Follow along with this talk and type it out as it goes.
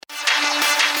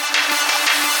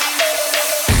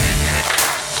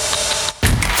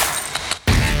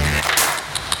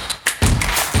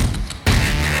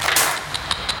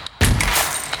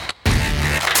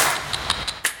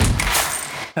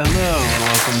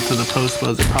to the Post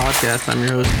Buzzer Podcast. I'm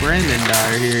your host, Brandon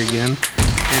Dyer, here again.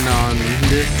 And on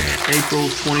this April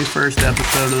 21st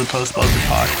episode of the Post Buzzer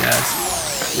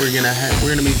Podcast, we're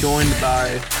gonna be joined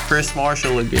by Chris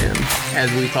Marshall again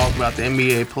as we talk about the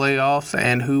NBA playoffs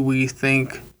and who we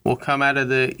think will come out of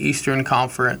the Eastern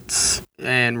Conference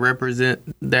and represent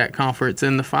that conference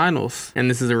in the finals. And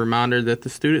this is a reminder that the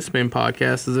Student Spin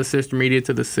Podcast is a sister media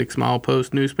to the 6 Mile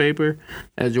Post newspaper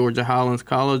at Georgia Highlands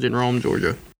College in Rome,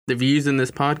 Georgia. The views in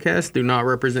this podcast do not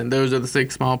represent those of the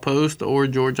 6 Mile Post or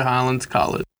Georgia Highlands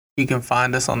College. You can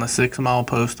find us on the 6 Mile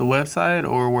Post website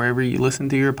or wherever you listen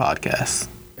to your podcasts.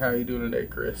 How are you doing today,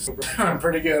 Chris? I'm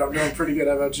pretty good. I'm doing pretty good.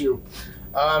 How about you?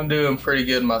 I'm doing pretty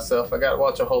good myself. I got to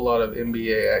watch a whole lot of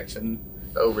NBA action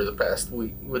over the past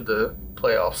week with the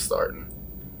playoffs starting.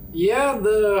 Yeah,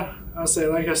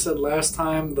 like I said last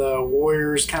time, the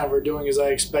Warriors kind of are doing as I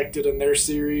expected in their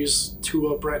series,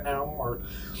 2 up right now. Or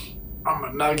on the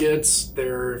Nuggets,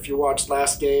 if you watched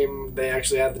last game, they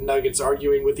actually had the Nuggets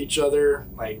arguing with each other.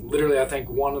 Like literally, I think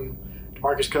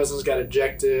DeMarcus Cousins got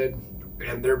ejected,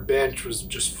 and their bench was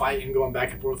just fighting, going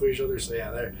back and forth with each other. So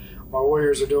yeah, my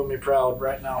Warriors are doing me proud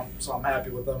right now, so I'm happy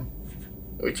with them.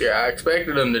 Which, yeah, I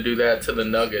expected them to do that to the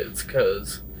Nuggets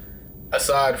because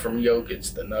aside from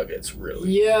Jokic, the Nuggets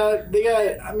really... Yeah,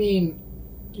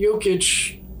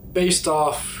 Jokic, based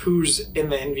off who's in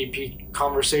the MVP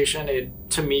conversation,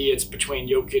 to me it's between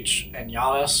Jokic and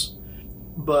Giannis.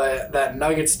 But that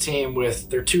Nuggets team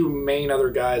with their 2 main other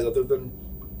guys other than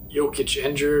Jokic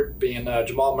injured, being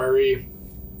Jamal Murray,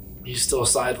 he's still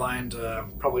sidelined,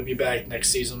 probably be back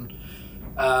next season.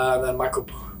 Then Michael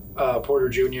Porter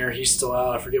Jr., he's still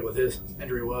out. I forget what his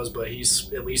injury was, but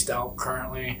he's at least out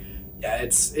currently. Yeah,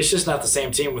 it's just not the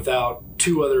same team without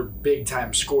 2 other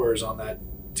big-time scorers on that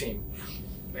team.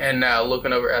 And now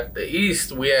looking over at the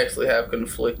East, we actually have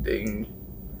conflicting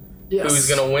who's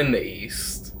going to win the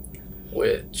East,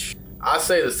 which I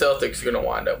say the Celtics are going to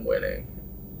wind up winning.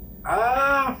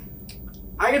 I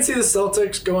can see the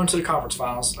Celtics going to the conference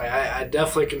finals. I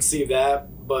definitely can see that.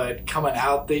 But coming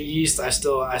out the East, I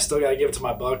still got to give it to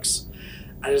my Bucks.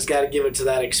 I just got to give it to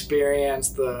that experience,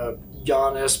 the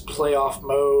Giannis playoff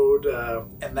mode,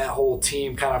 and that whole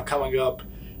team kind of coming up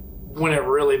when it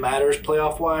really matters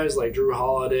playoff-wise, like Drew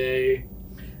Holiday,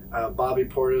 Bobby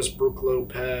Portis, Brook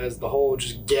Lopez, the whole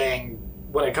just gang.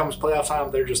 When it comes playoff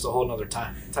time, they're just a whole other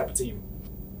type of team.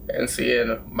 And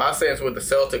my stance with the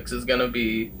Celtics is going to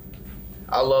be,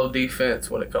 I love defense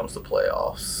when it comes to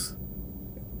playoffs.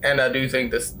 And I do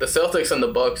think the Celtics and the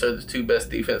Bucks are the 2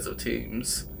 best defensive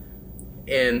teams.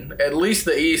 In at least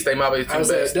the East, they might be the 2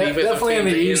 best defensive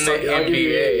teams in the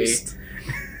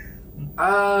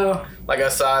NBA. Like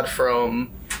aside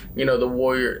from, the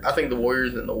Warriors, I think the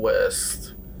Warriors in the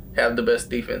West have the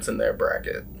best defense in their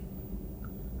bracket.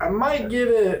 I might give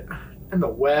it in the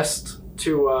West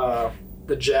to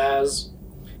the Jazz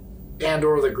and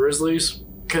or the Grizzlies,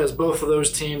 because both of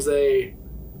those teams, they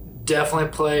definitely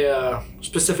play a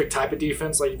specific type of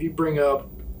defense. Like if you bring up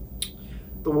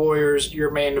the Warriors,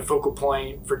 your main focal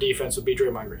point for defense would be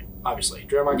Draymond Green. Obviously,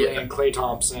 Draymond Green and Klay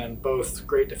Thompson, both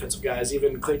great defensive guys.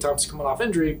 Even Klay Thompson coming off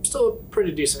injury, still a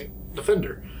pretty decent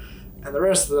defender. And the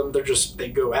rest of them, they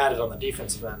go at it on the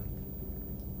defensive end.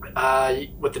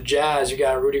 With the Jazz, you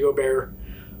got Rudy Gobert,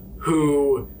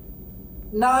 who,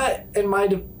 not in my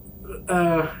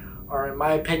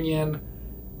opinion,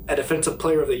 a defensive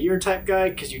player of the year type guy,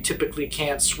 because you typically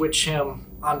can't switch him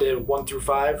onto 1 through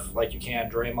 5 like you can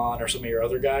Draymond or some of your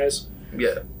other guys.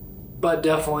 Yeah. But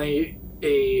definitely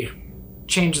a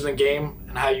change in the game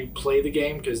and how you play the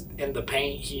game, because in the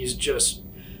paint he's just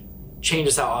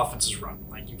changes how offenses run.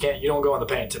 Like you don't go in the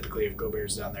paint typically if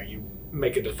Gobert's down there. You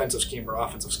make a defensive scheme or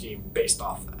offensive scheme based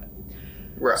off that.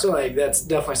 Right. So that's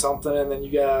definitely something. And then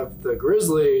you have the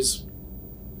Grizzlies,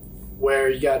 where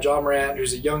you got John Morant,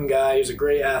 who's a young guy, who's a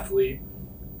great athlete,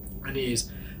 and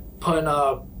he's putting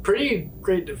up pretty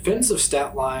great defensive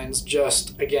stat lines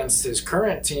just against his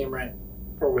current team,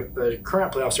 or with the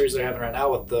current playoff series they're having right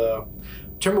now with the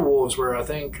Timberwolves, where I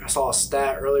think I saw a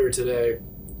stat earlier today,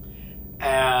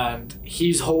 and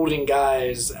he's holding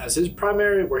guys as his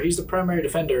primary, where he's the primary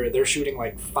defender. They're shooting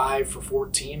like 5 for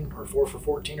 14 or 4 for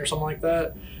 14 or something like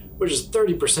that, which is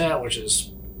 30%, which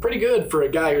is pretty good for a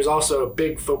guy who's also a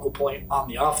big focal point on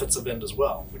the offensive end as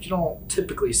well, which you don't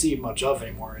typically see much of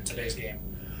anymore in today's game.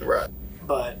 Right.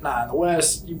 But in the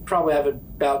West, you probably have it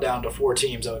about down to 4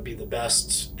 teams that would be the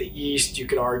best. The East, you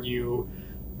could argue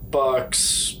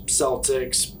Bucks,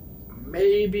 Celtics,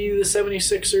 maybe the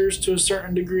 76ers to a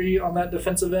certain degree on that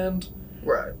defensive end.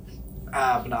 Right.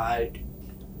 But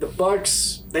the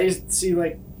Bucks, they see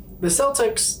the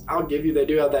Celtics, I'll give you, they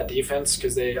do have that defense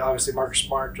because they obviously Marcus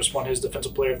Smart just won his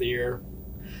Defensive Player of the Year.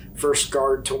 First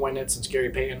guard to win it since Gary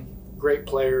Payton. Great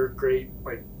player, great,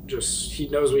 just he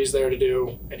knows what he's there to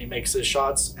do, and he makes his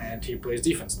shots, and he plays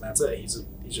defense, and that's it. He's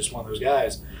just one of those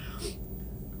guys.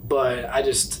 But I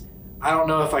don't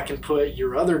know if I can put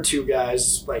your other two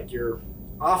guys, like your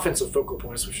offensive focal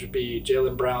points, which would be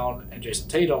Jaylen Brown and Jason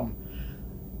Tatum.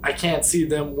 I can't see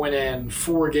them winning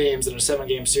 4 games in a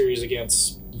 7-game series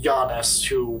against Giannis,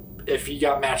 who, if he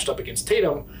got matched up against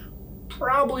Tatum,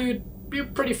 probably would be a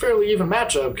pretty fairly even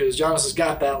matchup because Giannis has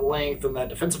got that length and that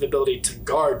defensive ability to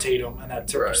guard Tatum in that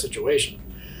type of situation.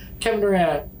 Kevin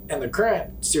Durant in the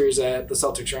current series that the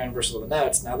Celtics are in versus the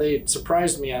Nets, now they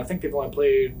surprised me. I think they've only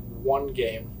played 1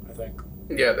 game, I think.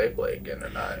 Yeah, they play again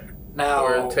tonight. Now,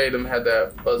 where Tatum had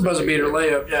that buzzer beater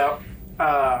layup, yeah.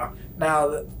 Now,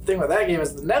 the thing with that game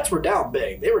is the Nets were down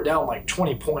big. They were down like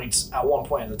 20 points at one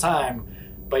point in the time,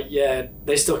 but yet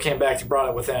they still came back and brought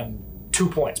it within 2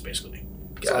 points, basically.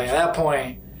 Gotcha. So at that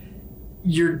point,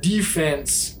 your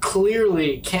defense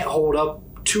clearly can't hold up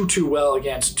too well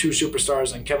against 2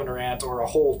 superstars and Kevin Durant or a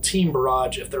whole team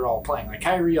barrage if they're all playing. Like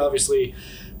Kyrie obviously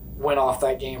went off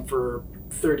that game for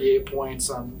 38 points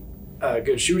on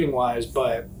good shooting-wise,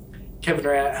 but Kevin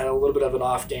Durant had a little bit of an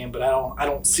off game, but I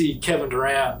don't see Kevin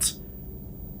Durant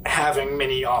having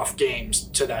many off games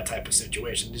to that type of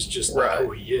situation. It's just not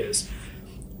who he is.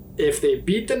 If they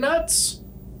beat the Nets,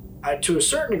 I, to a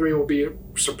certain degree, will be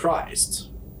surprised.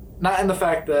 Not in the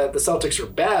fact that the Celtics are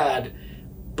bad,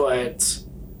 but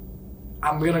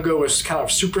I'm going to go with kind of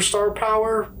superstar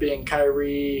power, being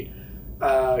Kyrie,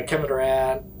 Kevin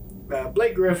Durant,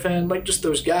 Blake Griffin, like just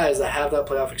those guys that have that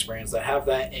playoff experience, that have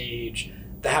that age,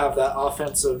 that have that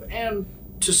offensive and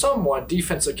to somewhat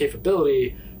defensive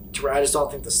capability to where I just don't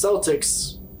think the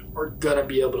Celtics are going to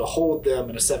be able to hold them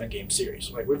in a 7-game series.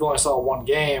 Like, we've only saw 1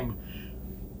 game.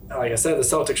 Like I said, the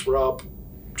Celtics were up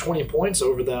 20 points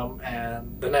over them,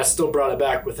 and the Nets still brought it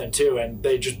back within 2, and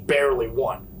they just barely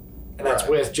won. And that's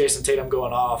with Jason Tatum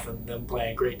going off and them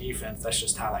playing great defense. That's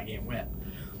just how that game went.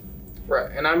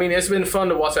 Right. And, I mean, it's been fun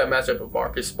to watch that matchup of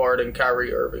Marcus Smart and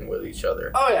Kyrie Irving with each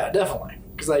other. Oh, yeah, definitely.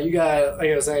 Because, like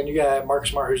I was saying, you got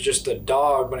Marcus Smart, who's just a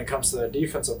dog when it comes to the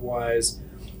defensive-wise.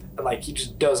 And, like, he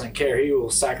just doesn't care. He will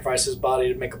sacrifice his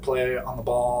body to make a play on the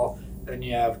ball. And then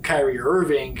you have Kyrie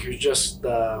Irving, who's just,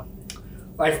 life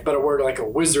of a better word, like a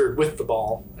wizard with the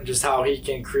ball. And just how he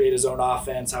can create his own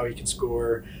offense, how he can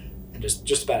score, and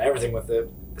just about everything with it.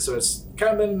 So it's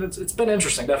kind of been, it's been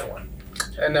interesting, definitely.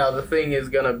 And now the thing is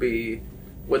going to be,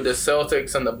 with the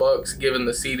Celtics and the Bucks, given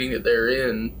the seeding that they're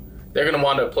in, they're going to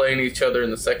wind up playing each other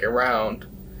in the second round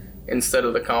instead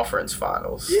of the conference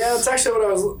finals. Yeah, that's actually what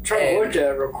I was trying to look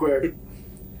at real quick.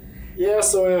 Yeah,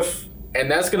 so if... And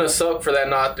that's going to suck for that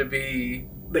not to be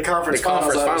the conference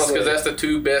finals, because that's the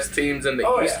 2 best teams in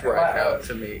the East right now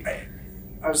to me.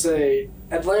 I would say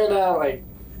Atlanta, like,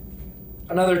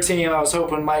 another team I was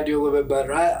hoping might do a little bit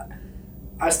better.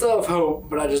 I still have hope,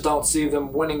 but I just don't see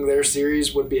them winning their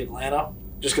series would be Atlanta,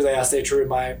 just because they have to stay true to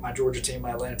my Georgia team,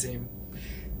 my Atlanta team.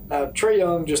 Now, Trae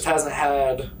Young just hasn't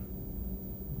had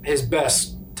his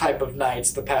best type of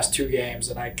nights the past 2 games,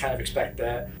 and I kind of expect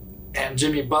that. And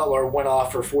Jimmy Butler went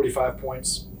off for 45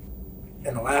 points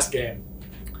in the last game,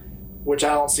 which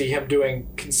I don't see him doing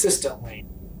consistently.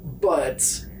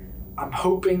 But I'm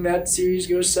hoping that series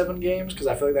goes 7 games because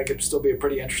I feel like that could still be a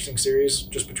pretty interesting series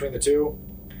just between the 2.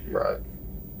 Right.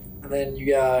 And then you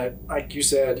got, like you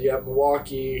said, you have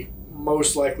Milwaukee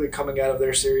most likely coming out of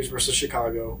their series versus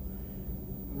Chicago.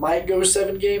 Might go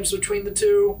 7 games between the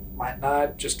 2, might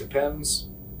not, just depends.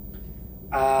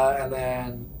 And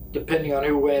then, depending on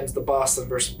who wins the Boston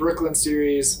versus Brooklyn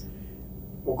series,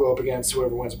 we'll go up against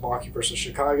whoever wins Milwaukee versus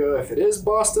Chicago. If it is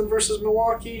Boston versus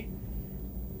Milwaukee,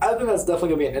 I think that's definitely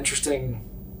going to be an interesting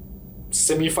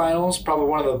semifinals, probably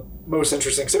one of the most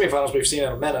interesting semifinals we've seen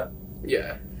in a minute.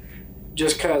 Yeah.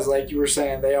 Just because, like you were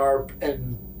saying, they are,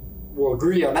 and we'll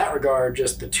agree on that regard,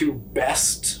 just the 2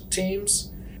 best teams.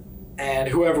 And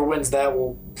whoever wins that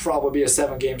will probably be a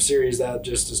 7-game series that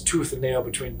just is tooth and nail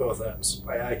between both ends.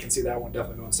 I can see that one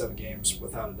definitely going 7 games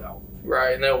without a doubt.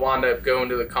 Right, and they'll wind up going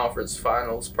to the conference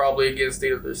finals, probably against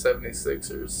either the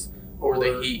 76ers or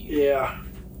the Heat. Yeah.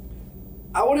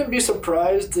 I wouldn't be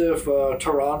surprised if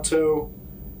Toronto,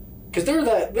 because they're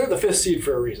the 5th seed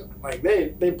for a reason. Like,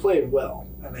 they played well,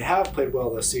 and they have played well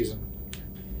this season.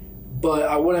 But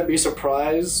I wouldn't be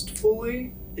surprised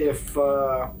fully if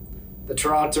the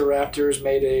Toronto Raptors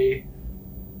made a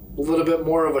little bit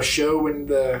more of a show in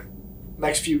the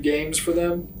next few games for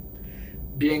them,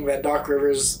 being that Doc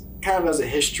Rivers kind of has a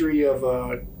history of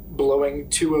blowing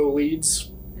 2-0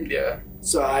 leads. Yeah.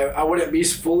 So I wouldn't be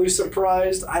fully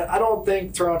surprised. I don't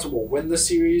think Toronto will win the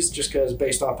series just because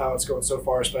based off how it's going so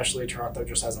far, especially Toronto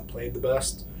just hasn't played the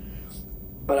best.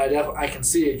 But I can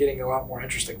see it getting a lot more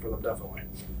interesting for them, definitely.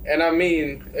 And I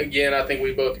mean, again, I think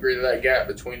we both agree that gap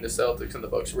between the Celtics and the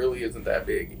Bucks really isn't that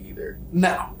big either.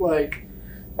 No, like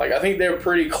I think they're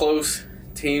pretty close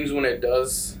teams when it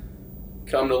does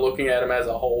come to looking at them as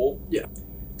a whole. Yeah.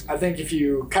 I think if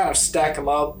you kind of stack them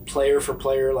up player for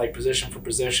player, like position for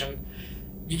position,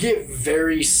 you get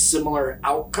very similar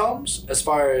outcomes as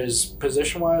far as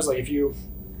position-wise. Like if you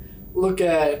look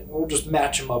at, we'll just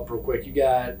match them up real quick. You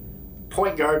got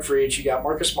point guard for each. You got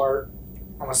Marcus Smart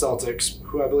on the Celtics,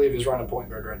 who I believe is running point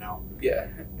guard right now. Yeah,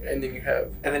 and then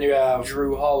you have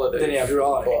Drew Holiday. Then you have Drew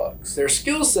Holiday. Bucks. Their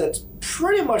skill set's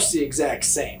pretty much the exact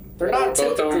same. They're not both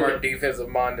typically, of them are defensive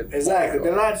minded. Exactly.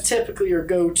 They're not typically your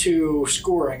go-to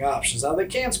scoring options. Now they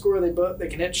can score. They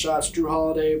can hit shots. Drew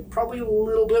Holiday probably a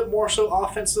little bit more so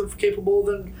offensive capable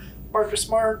than Marcus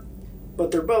Smart, but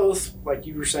they're both, like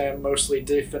you were saying, mostly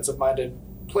defensive minded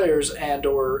players and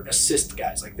or assist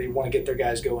guys. Like they want to get their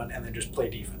guys going and then just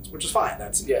play defense, which is fine.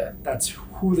 That's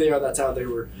who they are. That's how they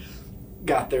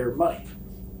got their money.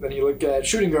 Then you look at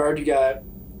shooting guard. You got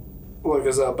look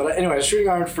this up, but anyway, shooting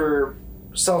guard for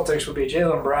Celtics would be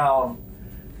Jaylen Brown,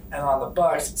 and on the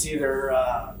Bucks it's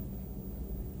either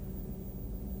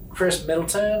Chris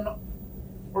Middleton.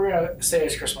 We're gonna say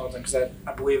it's Chris Middleton because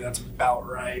I believe that's about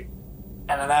right.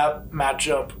 And in that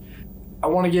matchup, I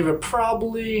want to give it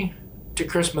probably to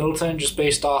Chris Middleton just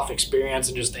based off experience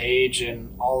and just age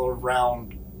and all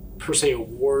around per se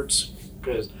awards,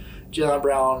 because Jaylen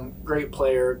Brown, great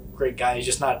player, great guy. He's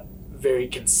just not very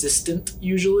consistent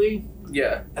usually.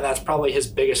 Yeah. And that's probably his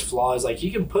biggest flaw is like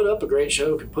he can put up a great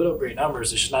show, can put up great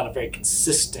numbers. It's just not a very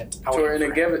consistent So in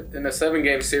a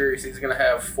 7-game series, he's going to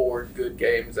have 4 good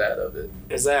games out of it.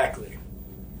 Exactly.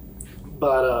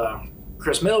 But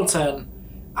Chris Middleton,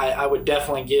 I would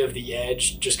definitely give the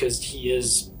edge just because he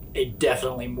is a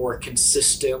definitely more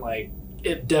consistent, like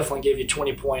it definitely give you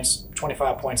 20 points,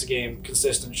 25 points a game,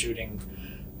 consistent shooting.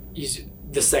 He's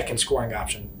the second scoring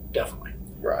option, definitely.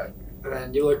 Right. And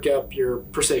then you look up your,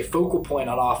 per se, focal point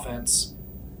on offense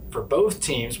for both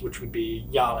teams, which would be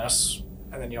Giannis,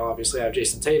 and then you'll obviously have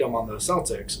Jason Tatum on the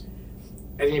Celtics.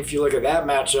 And if you look at that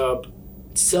matchup,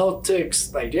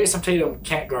 Celtics, like Jason Tatum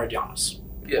can't guard Giannis.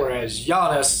 Yeah. Whereas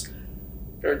Giannis...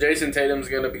 Or Jason Tatum's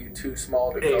going to be too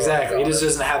small to guard. Exactly. Giannis. He just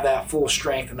doesn't have that full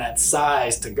strength and that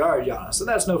size to guard Giannis. So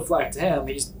that's no flack to him.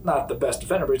 He's not the best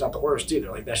defender, but he's not the worst either.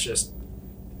 Like, that's just...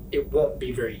 It won't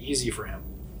be very easy for him.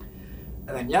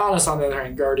 And then Giannis, on the other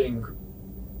hand, guarding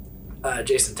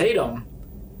Jason Tatum,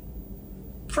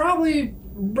 probably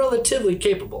relatively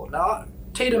capable. Now,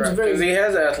 Tatum's very... Because he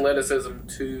has athleticism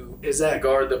to Exactly.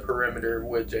 guard the perimeter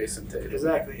with Jason Tatum.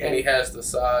 Exactly. And he has the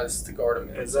size to guard him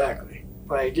inside. Exactly.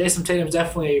 Like, Jason Tatum's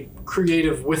definitely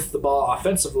creative with the ball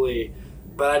offensively,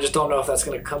 but I just don't know if that's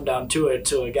going to come down to it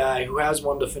to a guy who has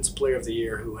won Defensive Player of the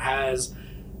Year, who has...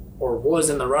 or was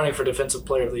in the running for Defensive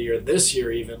Player of the Year this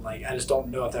year even. Like, I just don't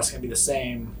know if that's going to be the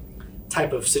same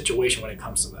type of situation when it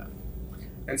comes to that.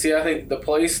 And see, I think the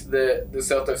place that the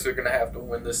Celtics are going to have to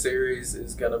win the series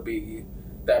is going to be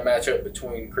that matchup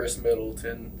between Chris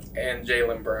Middleton and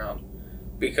Jaylen Brown.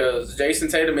 Because Jason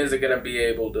Tatum isn't going to be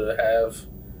able to have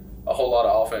a whole lot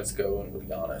of offense going with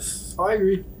Giannis. Oh, I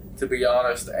agree. To be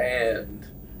honest, and...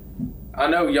 I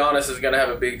know Giannis is going to have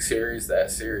a big series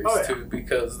too,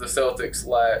 because the Celtics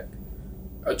lack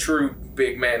a true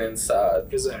big man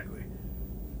inside. Exactly.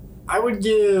 I would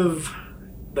give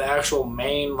the actual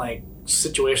main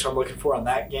situation I'm looking for on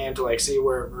that game to see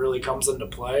where it really comes into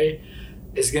play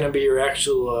is going to be your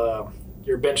actual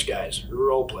your bench guys, your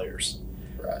role players.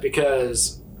 Right.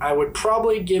 Because I would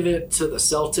probably give it to the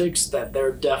Celtics that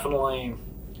they're definitely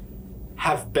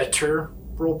have better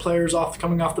role players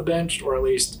coming off the bench, or at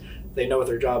least they know what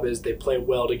their job is. They play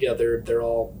well together. They're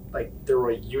all they're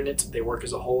a unit. They work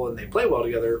as a whole, and they play well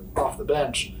together off the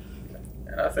bench.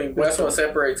 And I think that's what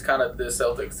separates kind of the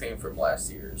Celtics team from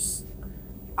last year's.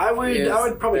 I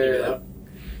would probably do that.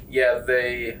 Yeah,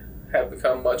 they have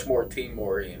become much more team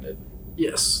oriented.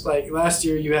 Yes, last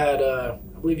year you had I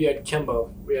believe you had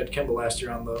Kemba. We had Kemba last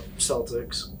year on the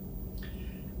Celtics,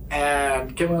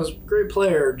 and Kemba was a great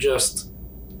player. Just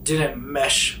didn't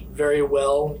mesh very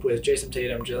well with Jason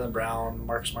Tatum, Jaylen Brown,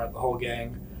 Marcus Smart, the whole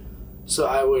gang. So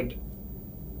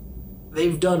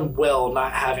they've done well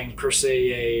not having per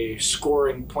se a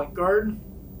scoring point guard,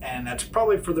 and that's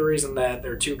probably for the reason that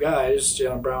their two guys,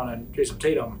 Jaylen Brown and Jason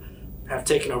Tatum, have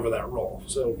taken over that role.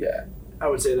 So yeah, I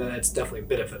would say that it's definitely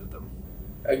benefited them.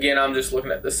 Again, I'm just looking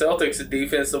at the Celtics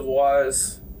defensive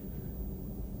wise.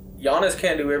 Giannis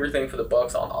can't do everything for the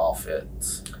Bucks on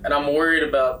offense, and I'm worried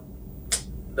about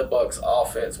the Bucks'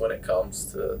 offense when it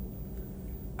comes to.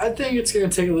 I think it's going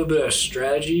to take a little bit of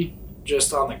strategy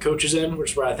just on the coach's end,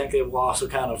 which is where I think they will also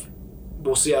kind of.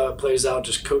 We'll see how it plays out,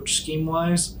 just coach scheme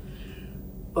wise.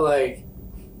 But like,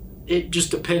 it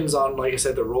just depends on, like I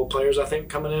said, the role players I think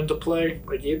coming into play,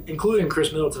 like including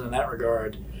Chris Middleton in that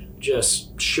regard,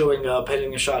 just showing up, hitting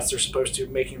the shots they're supposed to,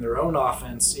 making their own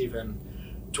offense even,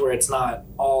 to where it's not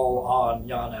all on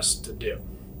Giannis to do.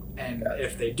 And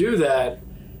if they do that,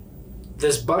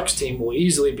 this Bucks team will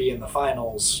easily be in the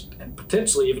finals and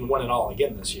potentially even win it all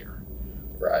again this year.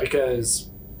 Right. Because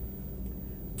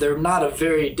they're not a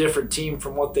very different team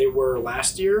from what they were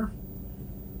last year.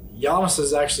 Giannis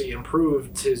has actually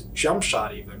improved his jump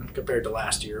shot even compared to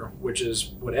last year, which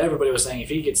is what everybody was saying. If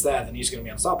he gets that, then he's going to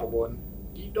be unstoppable. And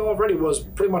he already was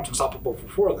pretty much unstoppable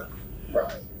before then.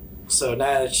 Right. So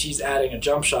now that she's adding a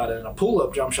jump shot and a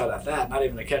pull-up jump shot at that, not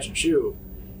even a catch and shoot,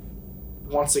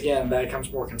 once again, that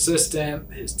becomes more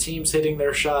consistent. His team's hitting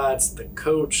their shots. The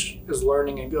coach is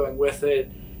learning and going with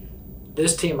it.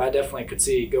 This team, I definitely could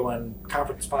see going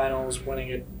conference finals, winning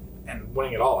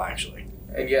it all, actually.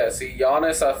 And yeah, see,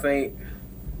 Giannis, I think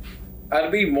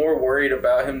I'd be more worried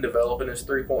about him developing his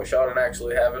three-point shot and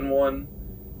actually having one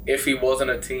if he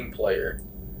wasn't a team player.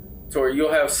 So where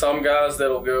you'll have some guys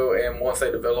that'll go and once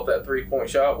they develop that three-point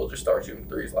shot, will just start shooting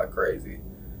threes like crazy.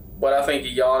 But I think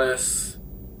Giannis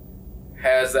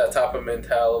has that type of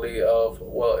mentality of,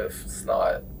 well, if it's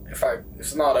not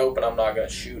open, I'm not going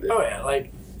to shoot it. Oh yeah,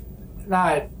 like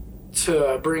not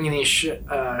to bring any shag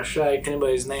to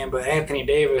anybody's name, but Anthony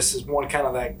Davis is one kind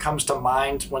of that comes to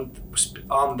mind when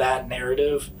on that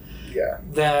narrative. Yeah.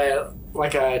 That,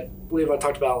 like I believe I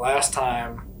talked about last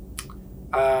time,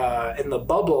 in the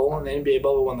bubble, in the NBA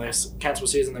bubble, when they canceled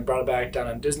the season, they brought it back down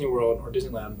in Disney World or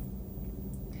Disneyland.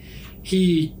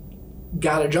 He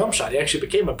got a jump shot. He actually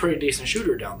became a pretty decent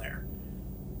shooter down there.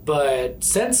 But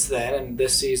since then, and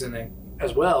this season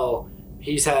as well,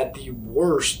 he's had the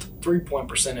worst three-point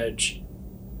percentage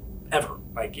ever.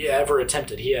 Like, ever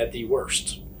attempted. He had the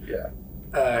worst.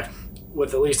 Yeah.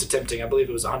 With the least attempting, I believe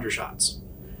it was 100 shots.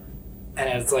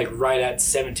 And it's like right at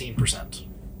 17%,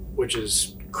 which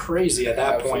is crazy at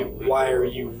that Absolutely point. Why are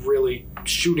you really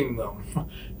shooting them?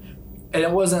 And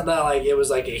it wasn't that like it was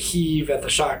like a heave at the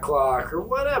shot clock or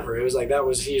whatever. It was like that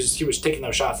was he was taking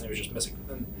those shots and he was just missing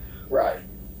them. Right.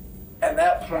 At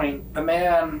that point, the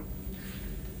man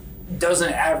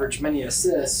doesn't average many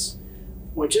assists,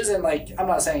 which isn't like, I'm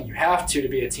not saying you have to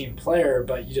be a team player,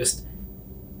 but you just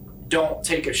don't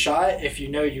take a shot if you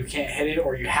know you can't hit it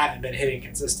or you haven't been hitting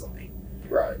consistently.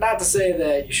 Right. Not to say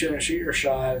that you shouldn't shoot your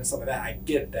shot and stuff like that. I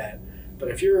get that. But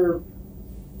if you're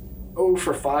 0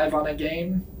 for 5 on a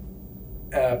game,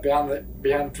 beyond the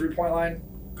 3-point line,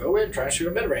 go in, try and shoot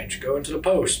a mid-range. Go into the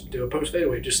post, do a post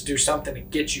fadeaway. Just do something to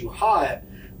get you hot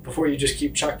before you just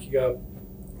keep chucking up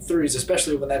threes,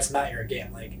 especially when that's not your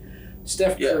game. Like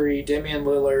Steph Curry, Damian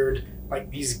Lillard,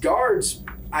 like these guards,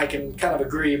 I can kind of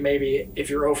agree maybe if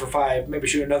you're 0 for 5, maybe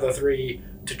shoot another 3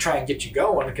 to try and get you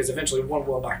going because eventually one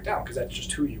will knock down because that's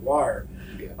just who you are.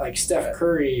 Yeah. Like Steph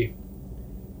Curry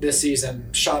this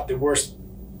season shot the worst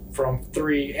from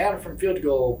 3 and from field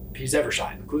goal he's ever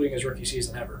shot, including his rookie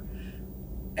season ever.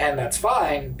 And that's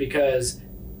fine because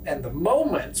in the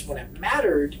moments when it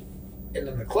mattered and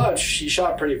in the clutch, he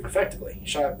shot pretty effectively. He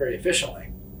shot very efficiently.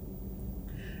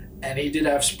 And he did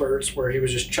have spurts where he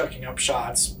was just chucking up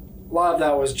shots. A lot of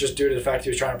that was just due to the fact he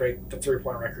was trying to break the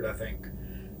 3-point record, I think,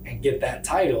 and get that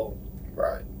title.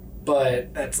 Right.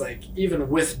 But that's like, even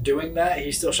with doing that,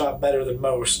 he still shot better than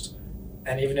most.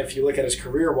 And even if you look at his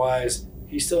career-wise,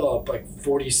 he's still a like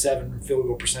 47 field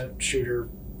goal percent shooter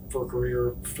for a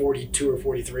career, 42 or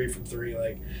 43 from 3.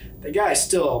 Like, the guy's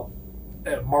still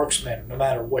a marksman no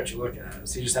matter what you look at.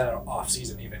 He just had an off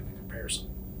season even in comparison.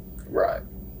 Right.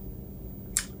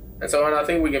 And so, and I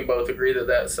think we can both agree that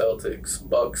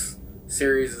Celtics-Bucks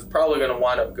series is probably going to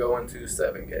wind up going to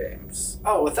 7 games.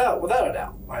 Oh, without a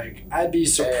doubt. Like, I'd be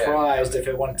surprised if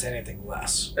it went to anything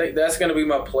less. I think that's going to be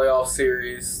my playoff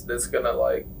series. That's going to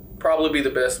like probably be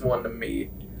the best one to me.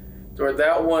 Where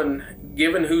that one,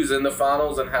 given who's in the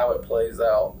finals and how it plays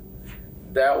out,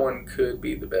 that one could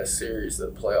be the best series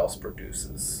that the playoffs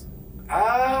produces.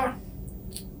 I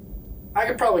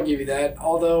could probably give you that.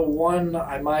 Although one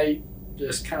I might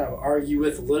just kind of argue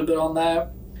with a little bit on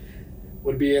that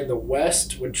would be in the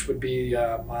West, which would be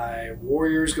my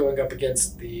Warriors going up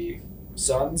against the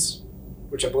Suns,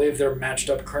 which I believe they're matched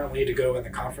up currently to go in the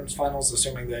conference finals,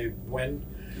 assuming they win.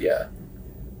 Yeah.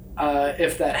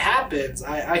 If that happens,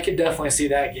 I could definitely see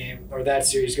that game or that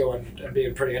series going and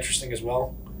being pretty interesting as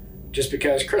well. Just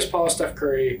because Chris Paul, Steph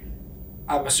Curry,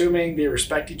 I'm assuming they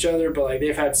respect each other, but like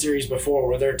they've had series before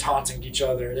where they're taunting each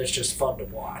other, and it's just fun to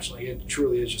watch. Like it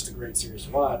truly is just a great series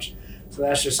to watch. So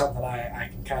that's just something I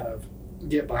can kind of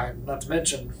get behind. Not to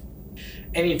mention,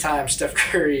 anytime Steph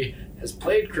Curry has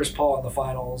played Chris Paul in the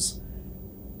finals,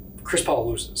 Chris Paul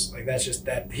loses. Like that's just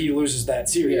that he loses that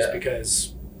series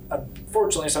because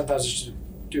unfortunately sometimes it's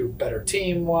just due to better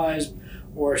team wise,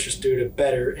 or it's just due to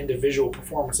better individual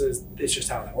performances. It's just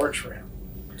how that works for him.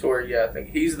 To where, I think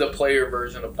he's the player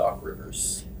version of Doc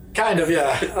Rivers. Kind of,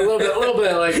 yeah. A little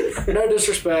bit. Like, no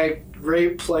disrespect,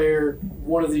 great player,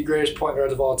 one of the greatest point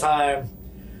guards of all time.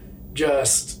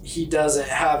 Just, he doesn't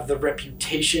have the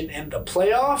reputation in the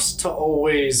playoffs to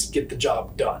always get the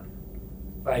job done.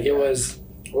 Like, it was,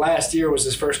 last year was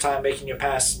his first time making it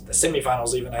past the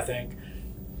semifinals even, I think.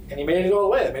 And he made it all the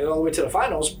way. They made it all the way to the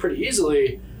finals pretty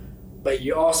easily. But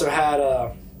you also had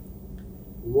a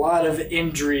lot of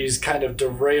injuries kind of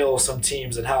derail some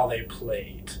teams and how they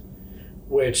played,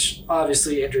 which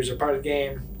obviously injuries are part of the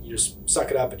game. You just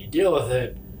suck it up and you deal with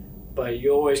it, but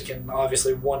you always can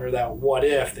obviously wonder that what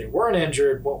if they weren't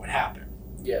injured, what would happen?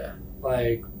 Yeah.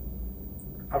 Like,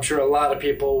 I'm sure a lot of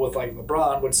people with like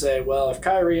LeBron would say, well, if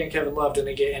Kyrie and Kevin Love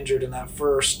didn't get injured in that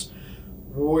first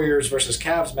Warriors versus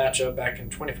Cavs matchup back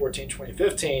in 2014,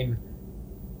 2015,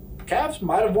 Cavs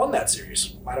might have won that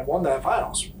series, might have won that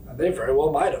finals. They very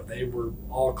well might have. They were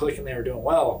all clicking. They were doing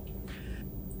well.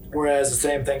 Whereas the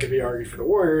same thing could be argued for the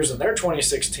Warriors in their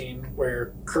 2016,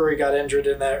 where Curry got injured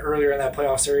earlier in that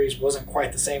playoff series, wasn't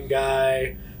quite the same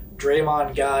guy.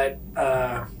 Draymond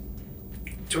got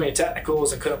too many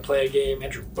technicals and couldn't play a game.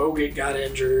 Andrew Bogut got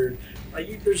injured.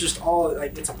 Like there's just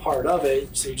it's a part of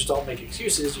it. So you just don't make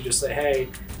excuses. You just say, hey,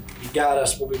 you got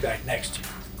us. We'll be back next year.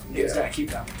 You just gotta keep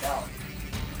that mentality.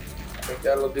 I think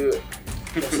that'll do it.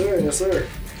 Yes, sir. Yes, sir.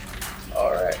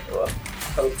 All right. Well,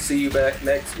 hope to see you back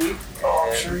next week. Oh,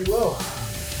 I'm sure you will.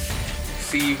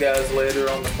 See you guys later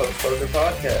on the Post Poser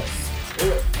Podcast. Do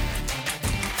it.